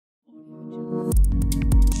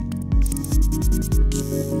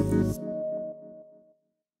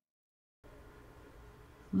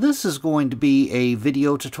This is going to be a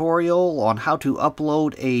video tutorial on how to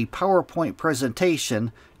upload a PowerPoint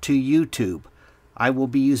presentation to YouTube. I will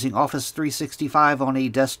be using Office 365 on a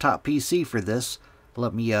desktop PC for this.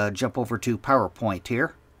 Let me jump over to PowerPoint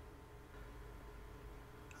here.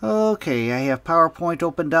 Okay, I have PowerPoint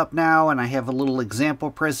opened up now, and I have a little example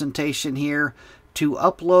presentation here. To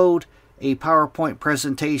upload a PowerPoint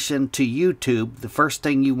presentation to YouTube, the first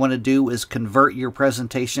thing you want to do is convert your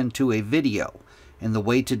presentation to a video. And the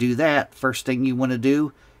way to do that, first thing you want to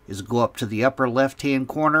do is go up to the upper left-hand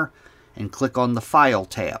corner and click on the File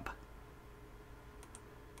tab.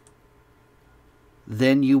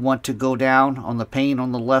 Then you want to go down on the pane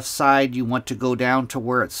on the left side, you want to go down to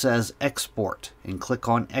where it says Export and click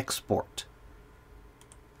on Export.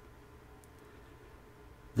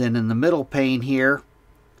 Then in the middle pane here,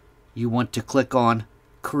 you want to click on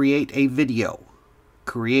Create a Video.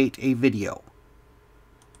 Create a Video.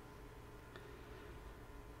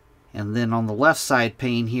 And then on the left side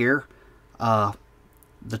pane here,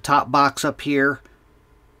 the top box up here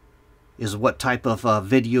is what type of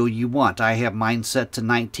video you want. I have mine set to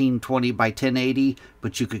 1920 by 1080,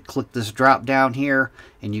 but you could click this drop down here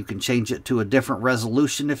and you can change it to a different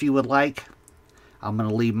resolution if you would like. I'm going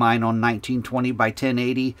to leave mine on 1920 by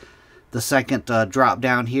 1080. The second drop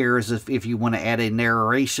down here is if you want to add a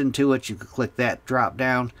narration to it, you could click that drop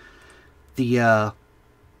down. The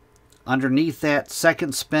underneath that,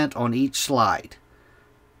 seconds spent on each slide.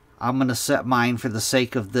 I'm going to set mine for the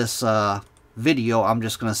sake of this video. I'm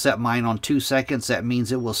just going to set mine on 2 seconds. That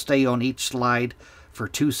means it will stay on each slide for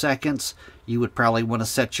 2 seconds. You would probably want to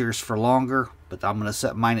set yours for longer, but I'm going to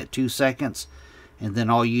set mine at 2 seconds. And then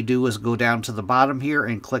all you do is go down to the bottom here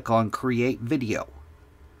and click on Create Video.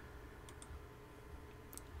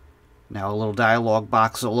 Now a little dialog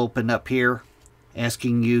box will open up here,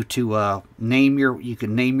 asking you to you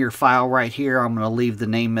can name your file right here. I'm going to leave the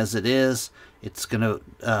name as it is. It's going to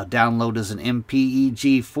download as an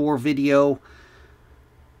MPEG-4 video.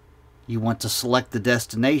 You want to select the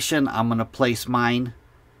destination. I'm going to place mine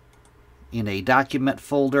in a document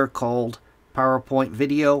folder called PowerPoint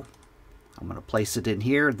Video. I'm going to place it in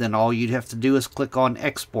here. Then all you'd have to do is click on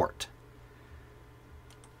Export.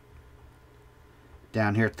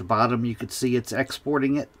 Down here at the bottom you can see it's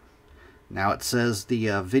exporting it. Now it says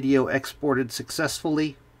the video exported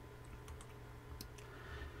successfully.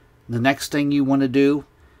 The next thing you want to do,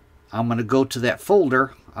 I'm going to go to that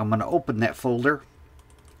folder. I'm going to open that folder.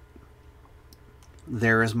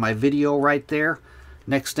 There is my video right there.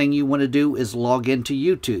 Next thing you want to do is log into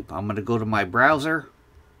YouTube. I'm going to go to my browser.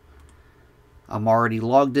 I'm already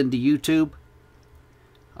logged into YouTube.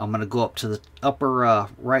 I'm going to go up to the upper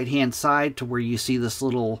right hand side to where you see this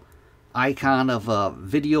little icon of a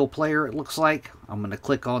video player, it looks like. I'm going to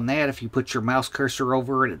click on that. If you put your mouse cursor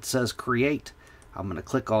over it, it says Create. I'm going to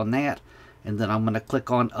click on that, and then I'm going to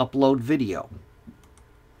click on Upload Video.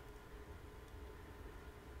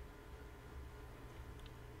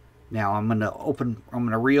 Now I'm going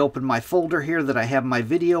to reopen my folder here that I have my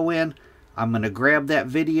video in. I'm going to grab that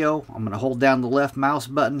video. I'm going to hold down the left mouse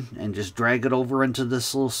button and just drag it over into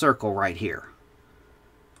this little circle right here.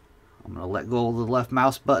 I'm going to let go of the left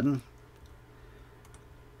mouse button.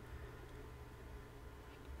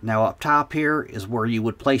 Now up top here is where you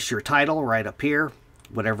would place your title, right up here.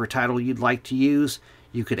 Whatever title you'd like to use.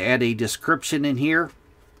 You could add a description in here.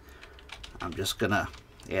 I'm just going to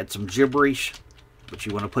add some gibberish, but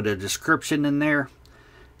you want to put a description in there.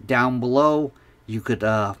 Down below you could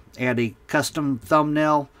add a custom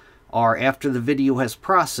thumbnail, or after the video has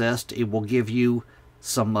processed, it will give you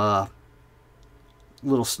some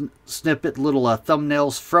little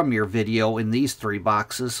thumbnails from your video in these 3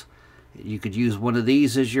 boxes. You could use one of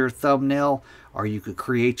these as your thumbnail, or you could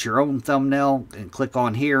create your own thumbnail and click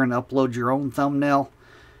on here and upload your own thumbnail.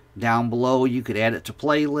 Down below you could add it to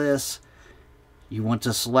playlists. You want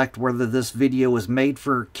to select whether this video is made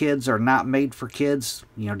for kids or not made for kids.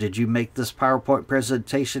 You know, did you make this PowerPoint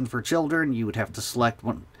presentation for children? You would have to select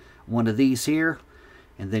one of these here,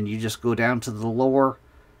 and then you just go down to the lower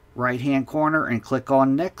right hand corner and click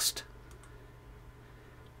on Next.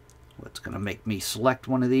 It's going to make me select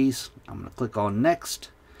one of these. I'm going to click on Next.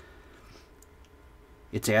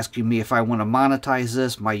 It's asking me if I want to monetize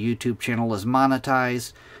this. My YouTube channel is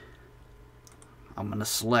monetized. I'm going to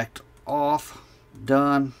select Off,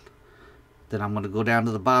 Done. Then I'm going to go down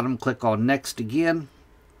to the bottom, click on Next again.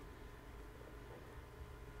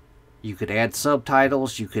 You could add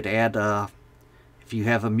subtitles. You could add, if you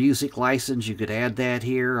have a music license, you could add that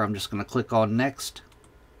here. I'm just going to click on Next.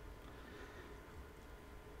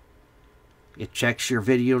 It checks your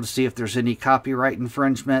video to see if there's any copyright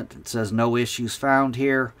infringement. It says no issues found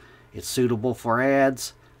here. It's suitable for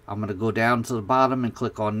ads. I'm going to go down to the bottom and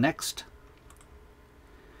click on Next.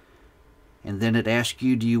 And then it asks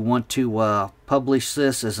you, do you want to publish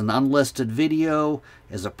this as an unlisted video,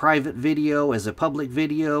 as a private video, as a public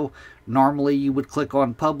video? Normally you would click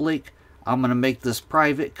on public. I'm going to make this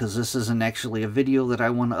private because this isn't actually a video that I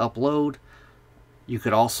want to upload. You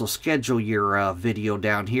could also schedule your video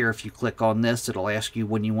down here. If you click on this, it'll ask you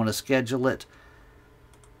when you want to schedule it.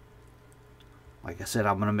 Like I said,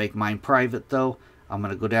 I'm going to make mine private though. I'm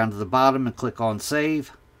going to go down to the bottom and click on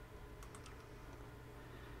Save.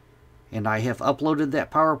 And I have uploaded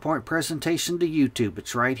that PowerPoint presentation to YouTube.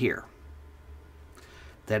 It's right here.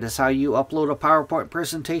 That is how you upload a PowerPoint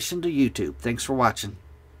presentation to YouTube. Thanks for watching.